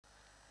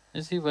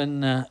You see,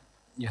 when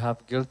you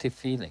have guilty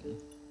feeling,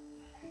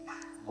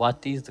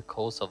 what is the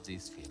cause of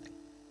these feelings?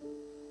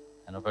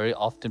 Very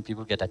often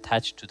people get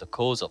attached to the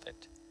cause of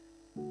it.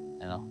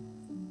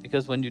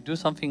 Because when you do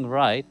something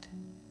right,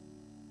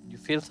 you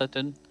feel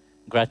certain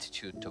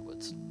gratitude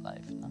towards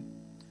life.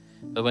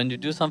 But when you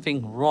do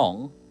something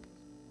wrong,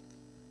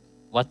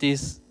 what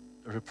is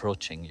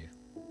reproaching you?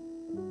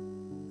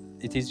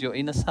 It is your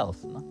inner self,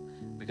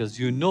 because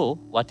you know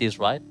what is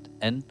right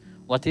and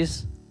what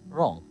is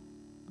wrong.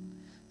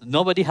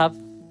 Nobody have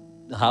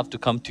to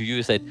come to you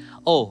and say,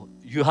 oh,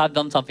 you have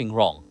done something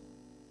wrong.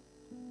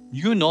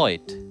 You know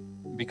it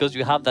because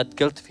you have that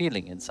guilt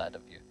feeling inside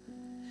of you.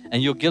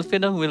 And your guilt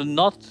feeling will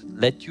not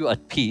let you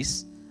at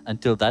peace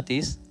until that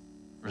is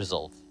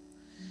resolved.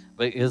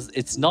 Because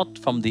it's not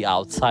from the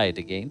outside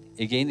again.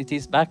 Again, it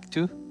is back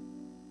to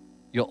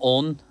your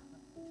own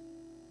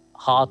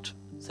heart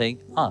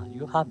saying,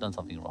 you have done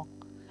something wrong.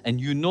 And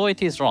you know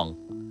it is wrong.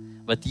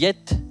 But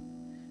yet,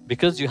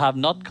 because you have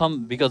not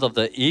come, because of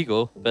the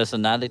ego,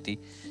 personality,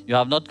 you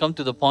have not come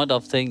to the point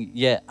of saying,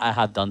 yeah, I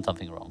have done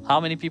something wrong. How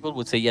many people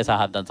would say, yes, I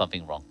have done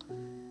something wrong?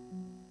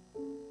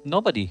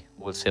 Nobody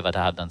will say that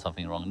I have done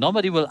something wrong.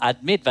 Nobody will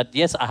admit that,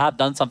 yes, I have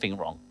done something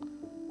wrong.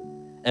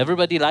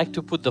 Everybody likes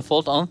to put the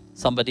fault on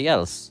somebody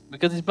else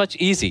because it's much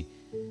easy.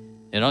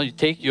 You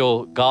take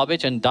your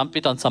garbage and dump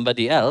it on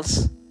somebody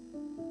else.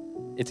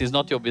 It is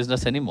not your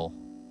business anymore.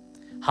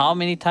 How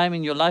many times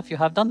in your life you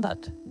have done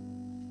that?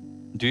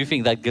 Do you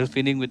think that guilt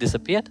feeling will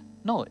disappear?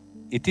 No,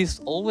 it is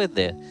always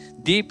there.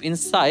 Deep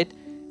inside,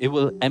 it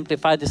will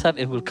amplify itself.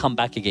 It will come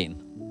back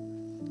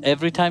again.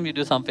 Every time you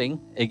do something,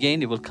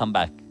 again, it will come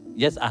back.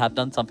 Yes, I have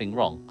done something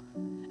wrong.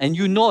 And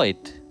you know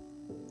it.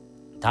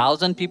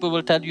 1,000 people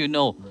will tell you,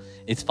 no,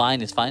 it's fine.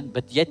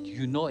 But yet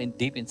you know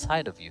deep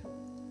inside of you,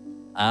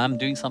 I'm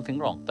doing something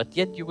wrong. But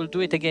yet you will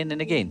do it again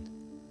and again.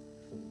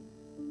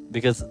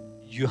 Because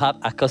you have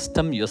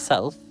accustomed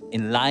yourself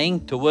in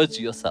lying towards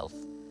yourself.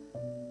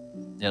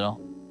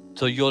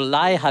 So your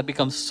lie has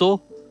become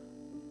so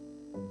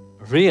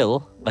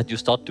real that you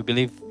start to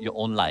believe your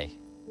own lie.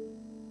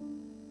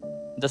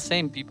 The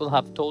same people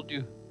have told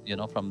you,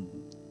 from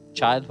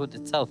childhood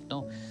itself,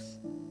 no,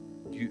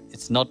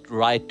 it's not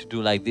right to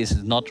do like this,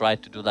 it's not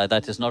right to do like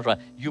that, it's not right.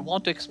 You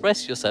want to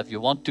express yourself, you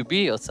want to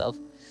be yourself,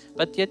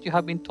 but yet you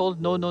have been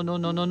told no.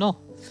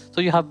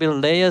 So you have built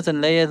layers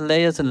and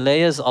layers and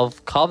layers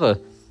of cover,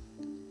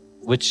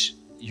 which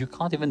you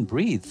can't even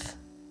breathe.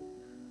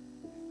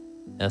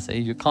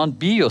 You can't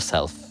be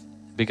yourself,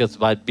 because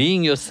by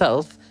being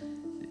yourself,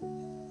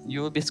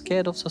 you will be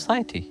scared of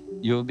society.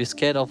 You will be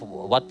scared of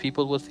what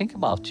people will think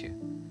about you.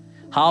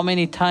 How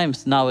many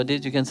times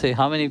nowadays you can say,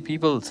 how many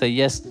people say,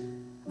 yes,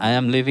 I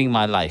am living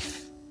my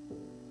life.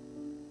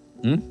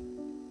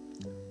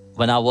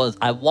 When I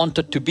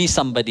wanted to be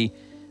somebody,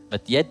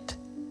 but yet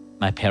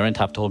my parents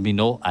have told me,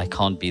 no, I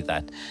can't be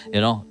that.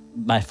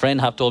 My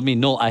friend have told me,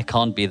 no, I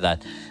can't be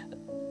that.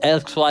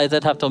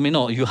 XYZ have told me,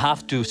 no, you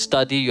have to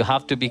study, you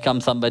have to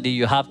become somebody,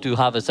 you have to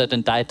have a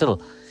certain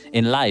title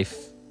in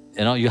life.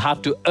 You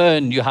have to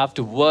earn, you have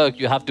to work,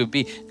 you have to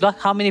be. Look,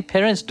 how many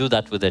parents do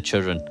that with their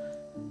children?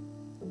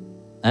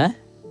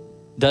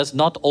 Does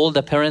not all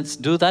the parents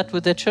do that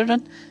with their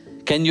children?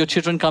 Can your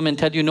children come and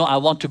tell you, no, I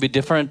want to be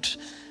different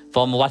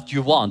from what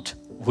you want?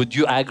 Would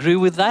you agree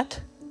with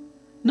that?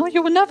 No,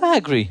 you will never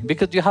agree,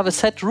 because you have a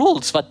set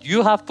rules that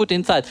you have put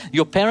inside.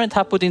 Your parents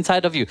have put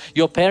inside of you.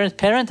 Your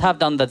parents have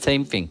done the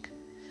same thing.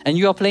 And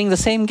you are playing the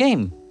same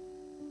game.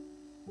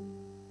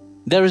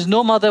 There is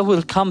no mother who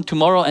will come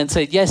tomorrow and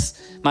say,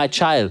 yes, my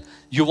child,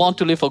 you want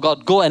to live for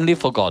God, go and live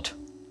for God.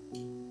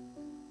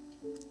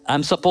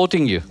 I'm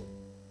supporting you.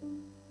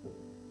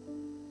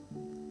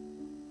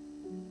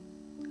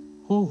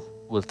 Who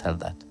will tell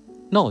that?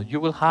 No, you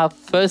will have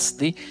first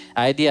the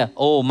idea,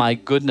 oh my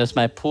goodness,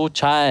 my poor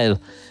child,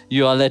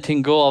 you are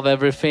letting go of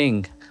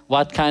everything.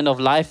 What kind of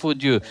life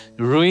would you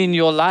ruin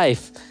your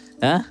life?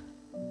 That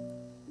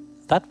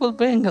will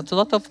bring a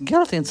lot of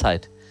guilt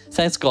inside.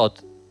 Thanks God,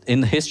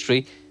 in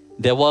history,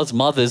 there was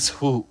mothers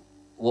who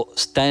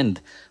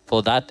stand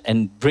for that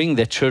and bring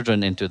their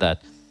children into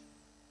that.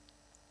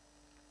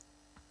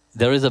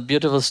 There is a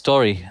beautiful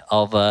story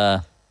of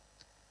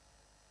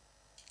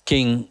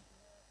King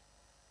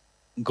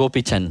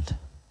Gopi Chand.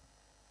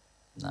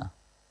 Now,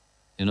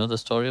 you know the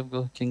story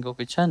of King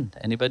Gopi Chand?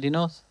 Anybody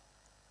knows?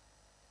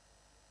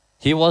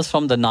 He was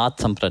from the Nath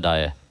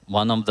Sampradaya,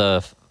 one of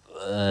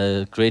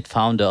the great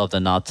founder of the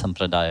Nath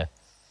Sampradaya.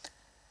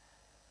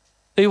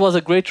 He was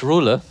a great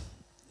ruler.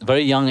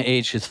 Very young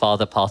age, his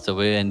father passed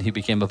away and he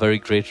became a very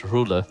great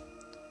ruler.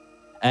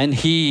 And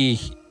he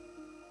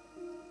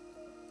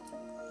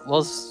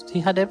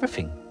had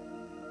everything.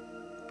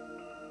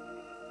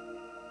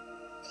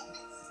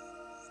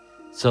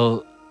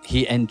 So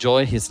he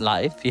enjoyed his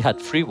life. He had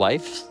 3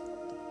 wives,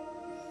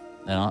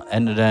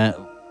 and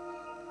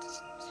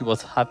he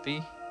was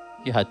happy.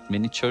 He had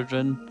many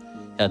children.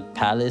 He had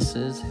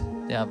palaces.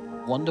 They had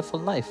a wonderful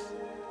life.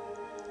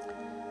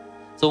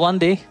 So one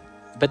day,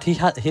 but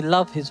he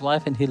loved his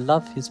wife and he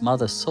loved his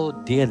mother so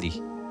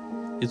dearly.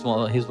 His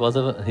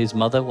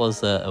mother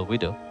was a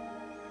widow.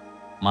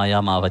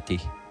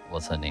 Mayamavati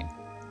was her name.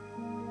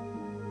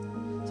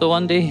 So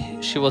one day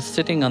she was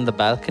sitting on the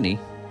balcony.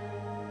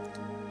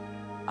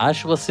 As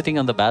she was sitting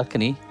on the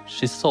balcony,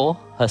 she saw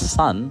her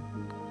son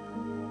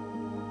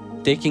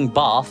taking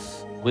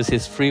bath with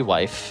his free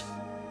wife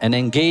and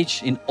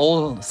engaged in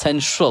all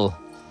sensual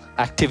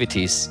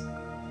activities.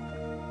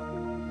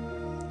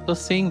 So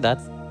seeing that,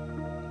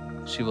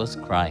 she was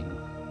crying.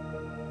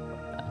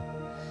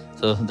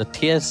 So the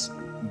tears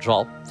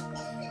dropped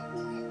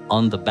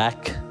on the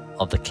back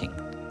of the king.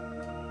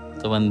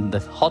 So when the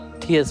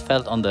hot tears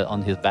fell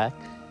on his back,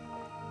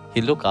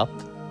 he looked up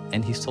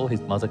and he saw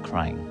his mother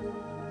crying.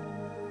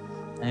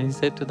 And he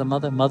said to the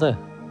mother, "Mother,"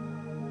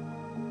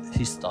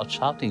 he started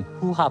shouting,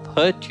 "Who have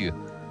hurt you?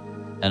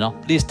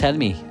 Please tell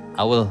me.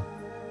 I will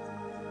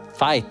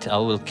fight. I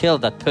will kill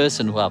that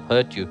person who have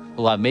hurt you,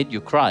 who have made you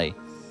cry."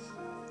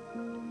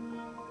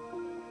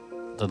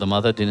 So the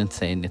mother didn't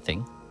say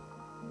anything,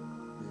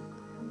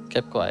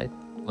 kept quiet.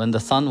 When the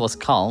son was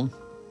calm,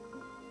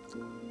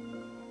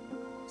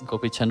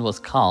 Gopi Chand was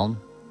calm,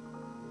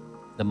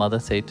 the mother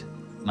said,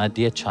 "My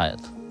dear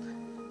child,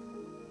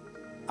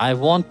 I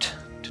want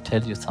to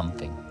tell you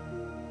something.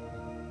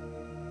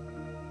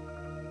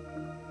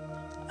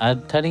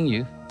 I'm telling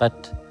you,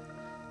 but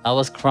I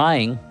was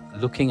crying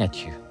looking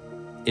at you.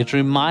 It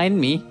reminded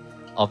me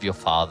of your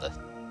father.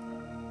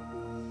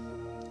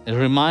 It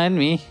reminded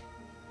me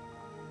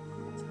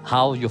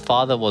how your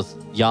father was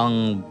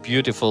young,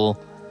 beautiful,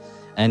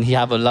 and he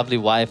had a lovely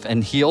wife,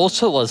 and he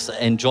also was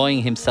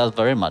enjoying himself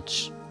very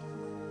much.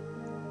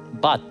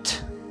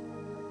 But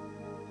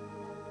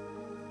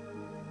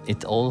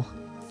it all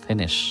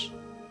finished.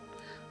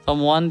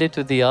 From one day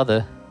to the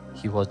other,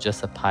 he was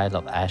just a pile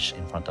of ash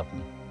in front of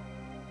me.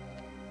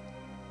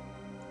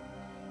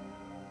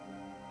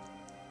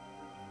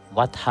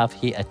 What have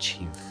he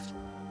achieved?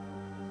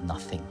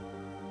 Nothing.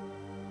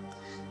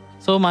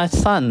 So my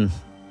son,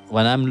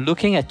 when I'm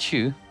looking at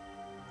you,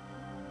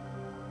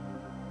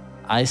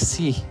 I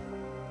see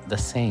the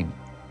same.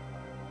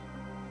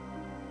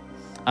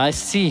 I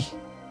see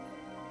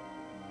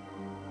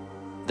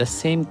the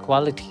same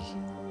quality.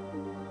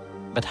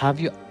 But have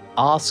you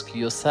asked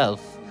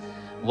yourself,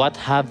 what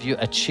have you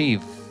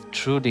achieved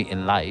truly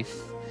in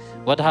life?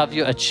 What have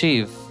you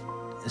achieved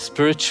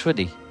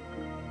spiritually?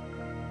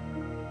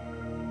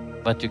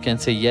 But you can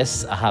say,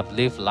 yes, I have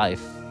lived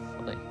life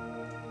fully.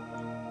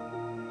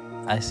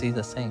 I see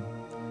the same.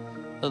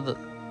 So the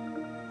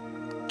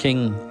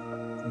King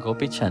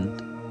Gopi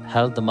Chand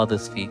held the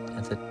mother's feet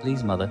and said,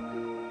 "Please, mother,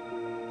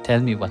 tell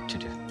me what to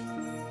do."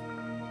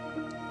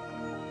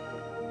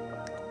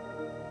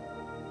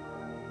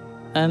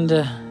 And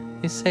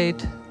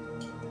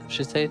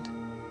she said,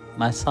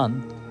 "My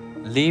son,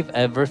 leave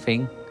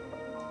everything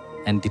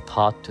and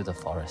depart to the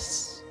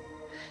forests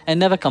and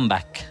never come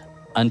back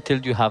until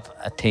you have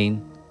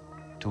attained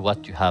to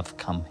what you have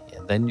come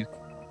here. Then you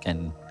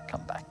can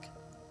come back."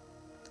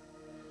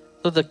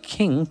 So the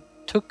king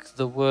took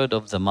the word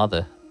of the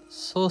mother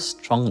so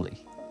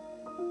strongly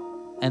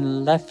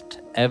and left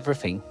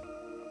everything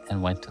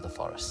and went to the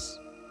forest.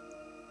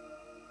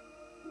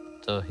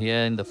 So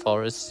here in the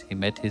forest, he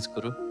met his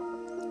guru.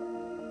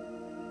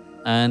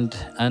 And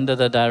under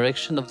the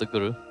direction of the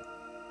guru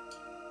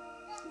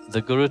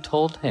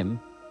told him,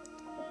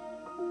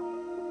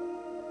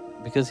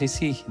 because you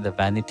see the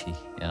vanity,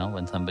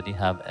 when somebody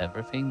have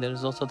everything, there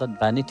is also that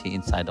vanity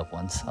inside of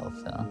oneself.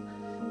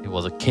 He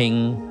was a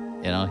king,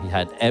 he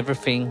had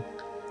everything.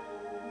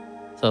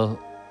 So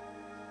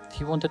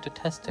he wanted to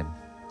test him.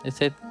 He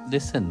said,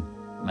 "Listen,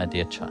 my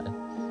dear child,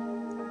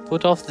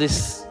 put off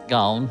this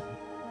gown,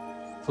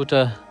 put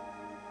a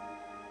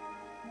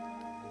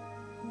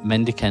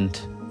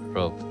mendicant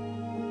robe,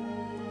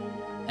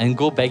 and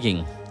go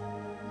begging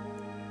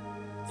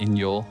in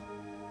your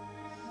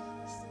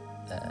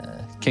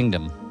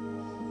kingdom."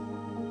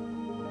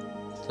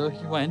 So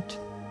he went,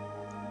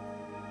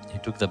 he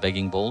took the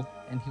begging bowl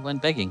and he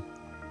went begging.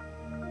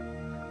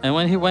 And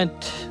when he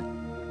went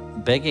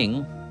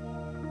begging,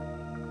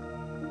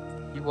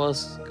 he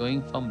was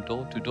going from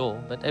door to door,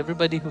 but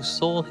everybody who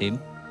saw him,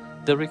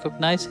 they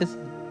recognized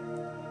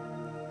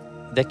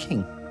the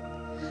king.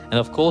 And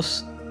of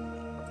course,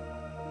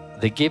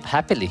 they gave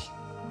happily.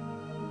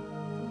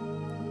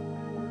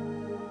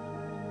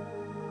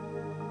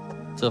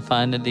 So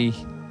finally,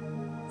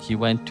 he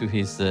went to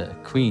his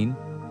queen.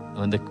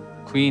 When the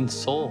queen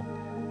saw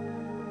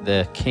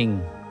the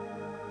king,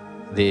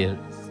 they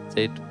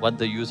said, "What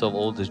the use of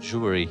all this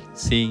jewelry,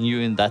 seeing you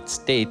in that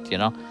state,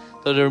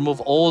 So they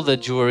removed all the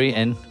jewelry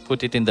and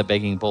put it in the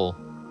begging bowl.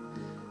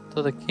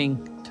 So the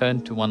king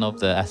turned to one of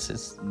the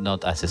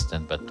not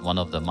assistant, but one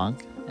of the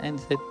monk, and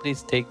said,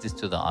 "Please take this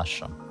to the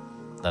ashram."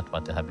 That's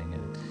what they're having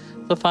here.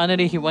 So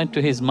finally, he went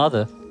to his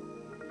mother,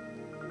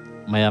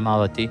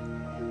 Mayamavati.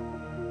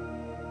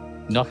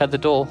 Knock at the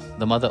door,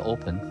 the mother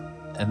opened,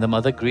 and the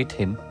mother greeted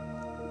him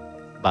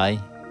by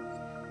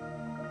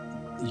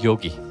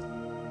yogi.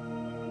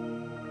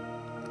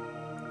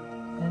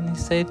 And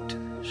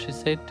she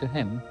said to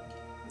him,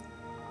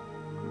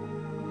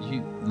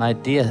 "My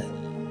dear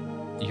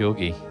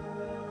yogi,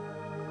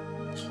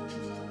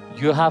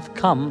 you have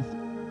come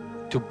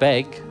to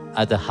beg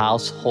at the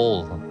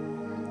household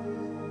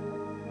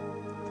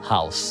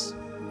house.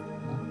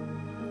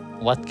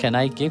 What can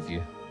I give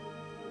you?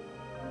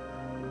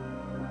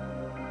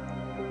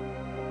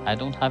 I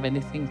don't have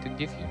anything to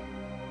give you.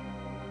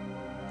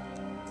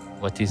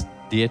 What is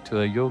dear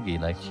to a yogi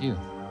like you?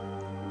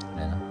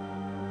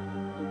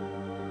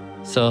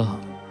 So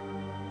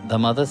the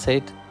mother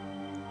said,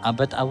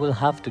 but I will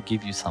have to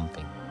give you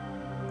something.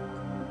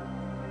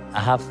 I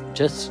have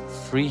just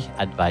free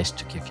advice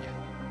to give you.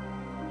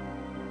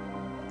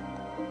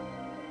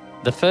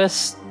 The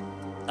first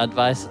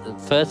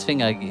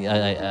thing I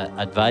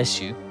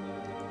advise you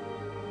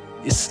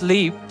is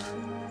sleep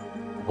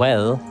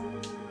well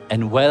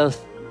and well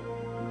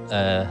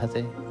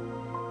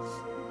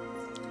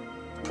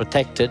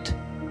protected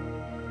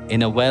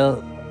in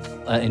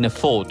a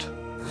fort.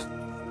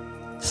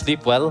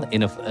 Sleep well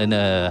in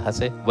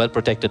a well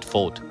protected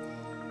fort.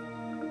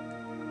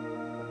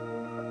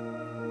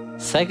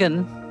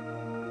 Second,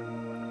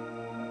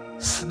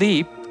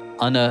 sleep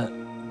on a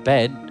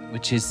bed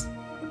which is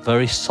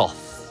very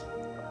soft.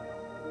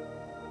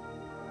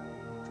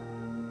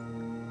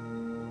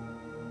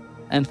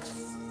 And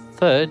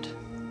third,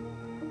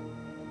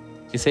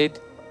 he said,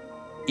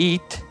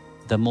 eat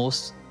the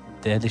most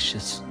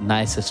delicious,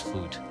 nicest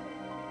food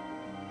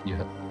you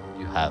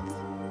have.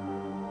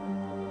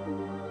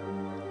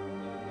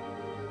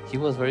 He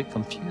was very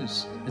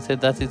confused. He said,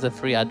 that is the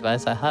free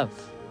advice I have.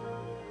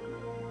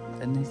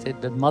 Then he said,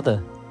 but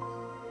mother,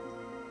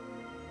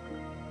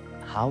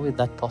 how is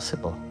that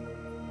possible?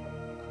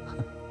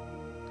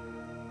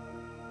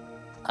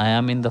 I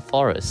am in the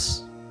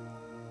forest.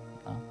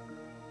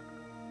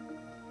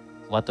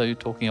 What are you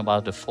talking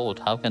about the fort?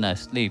 How can I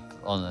sleep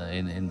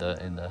in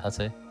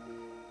the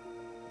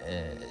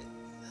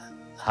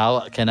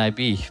how can I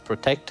be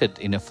protected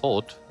in a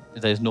fort?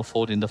 There is no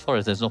fort in the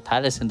forest. There's no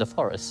palace in the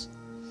forest.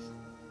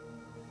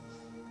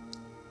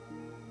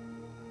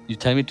 You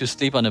tell me to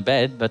sleep on a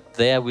bed, but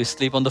there we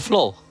sleep on the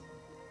floor.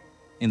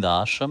 In the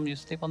ashram, you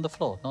sleep on the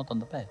floor, not on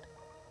the bed.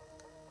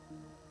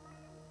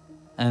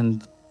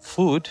 And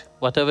food,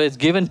 whatever is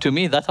given to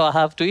me, that's what I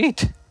have to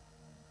eat.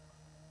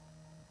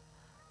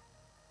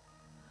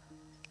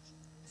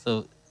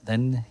 So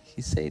then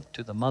he said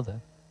to the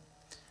mother,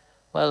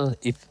 well,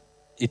 if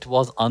it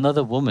was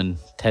another woman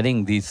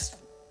telling these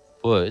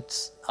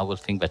words, I will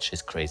think that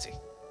she's crazy.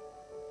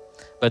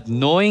 But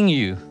knowing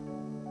you,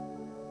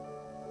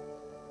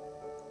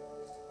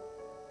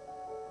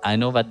 I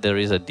know that there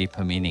is a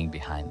deeper meaning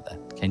behind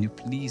that. Can you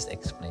please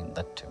explain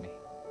that to me?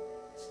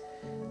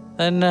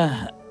 Then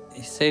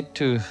she said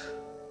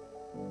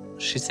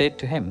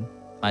to him,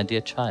 my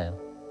dear child,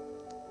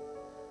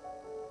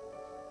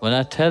 when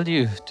I tell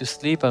you to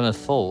sleep on a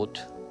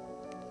fort,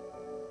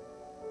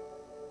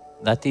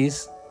 that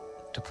is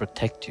to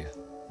protect you.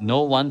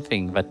 Know one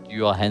thing, that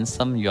you are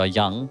handsome, you are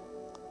young,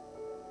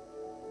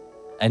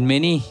 and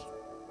many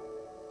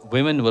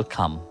women will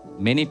come.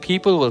 Many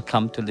people will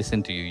come to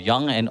listen to you.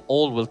 Young and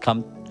old will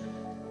come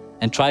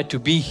and try to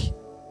be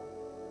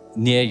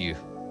near you.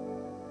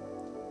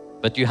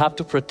 But you have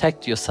to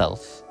protect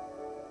yourself.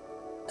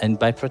 And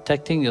by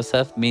protecting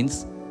yourself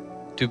means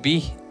to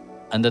be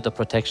under the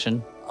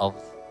protection of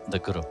the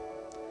Guru.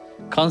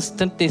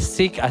 Constantly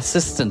seek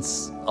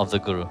assistance of the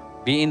Guru.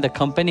 Be in the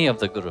company of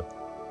the Guru.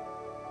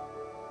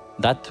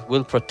 That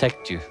will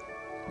protect you.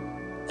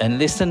 And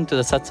listen to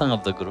the satsang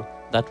of the Guru.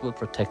 That will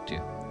protect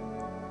you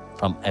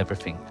from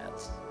everything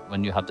else.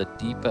 When you have the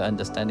deeper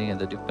understanding and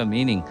the deeper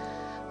meaning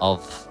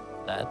of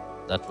that,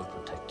 that will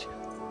protect you.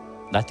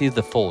 That is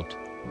the fort.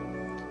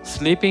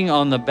 Sleeping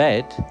on the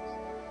bed,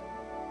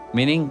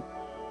 meaning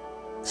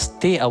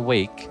stay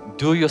awake,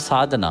 do your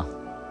sadhana.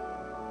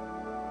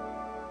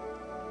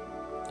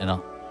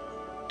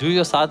 Do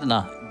your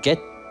sadhana, get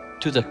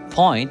to the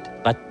point,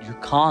 but you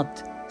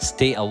can't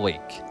stay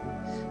awake.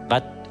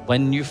 But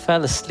when you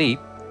fell asleep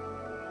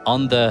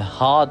on the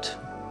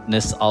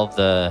hardness of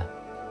the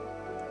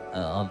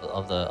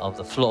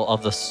floor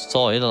of the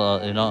soil,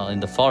 or in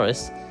the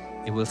forest,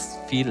 it will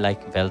feel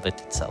like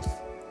velvet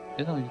itself.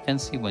 You can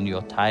see when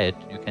you're tired,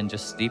 you can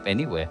just sleep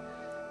anywhere.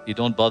 You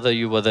don't bother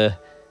you whether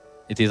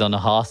it is on a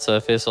hard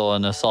surface or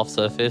on a soft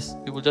surface.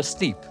 You will just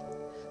sleep.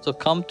 So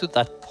come to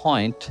that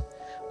point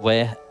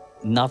where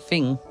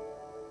nothing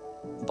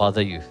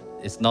bother you.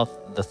 It's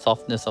not the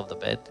softness of the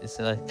bed. It's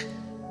like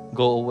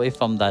go away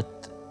from that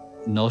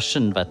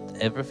notion that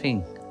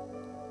everything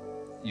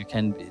you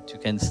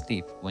can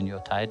sleep. When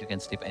you're tired, you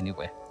can sleep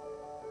anywhere.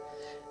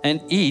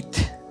 And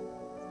eat,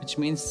 which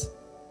means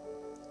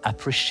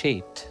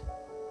appreciate.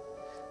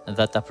 And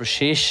that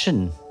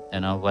appreciation,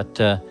 what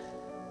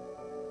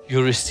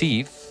you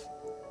receive,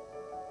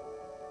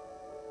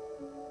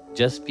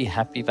 just be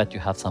happy that you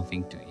have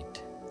something to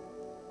eat.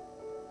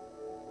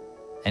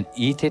 And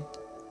eat it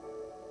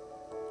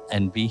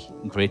and be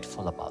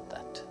grateful about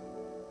that.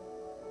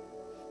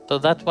 So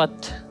that's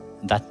what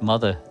that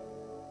mother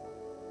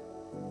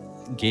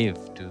gave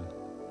to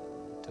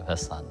her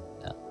son.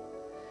 Yeah.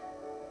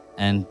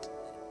 And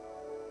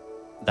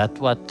that's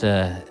what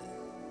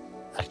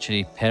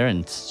actually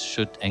parents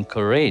should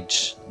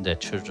encourage their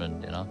children,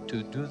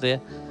 to do their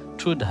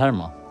true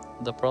dharma.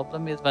 The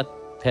problem is that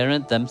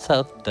parent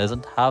themselves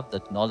doesn't have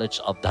that knowledge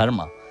of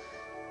dharma.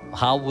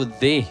 How would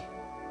they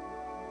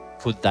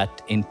put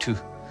that into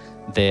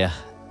their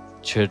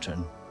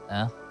children?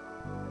 Yeah?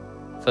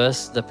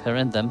 First, the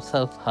parent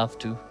themselves have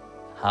to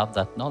have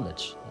that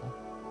knowledge.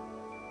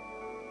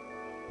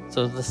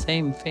 So the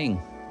same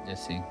thing, you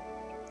see.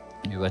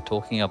 You were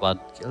talking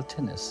about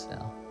guiltiness.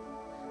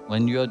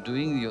 When you are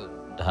doing your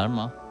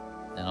dharma,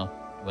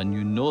 when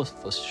you know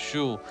for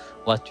sure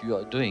what you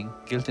are doing,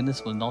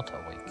 guiltiness will not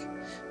awake.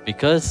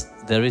 Because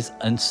there is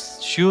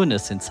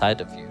unsureness inside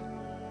of you.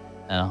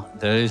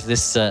 There is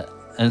this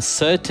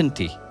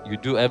uncertainty. You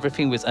do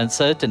everything with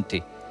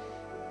uncertainty.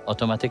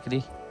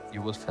 Automatically,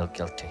 you will feel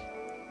guilty.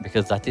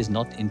 Because that is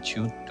not in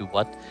tune to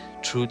what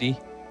truly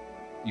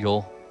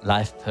your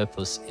life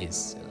purpose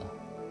is.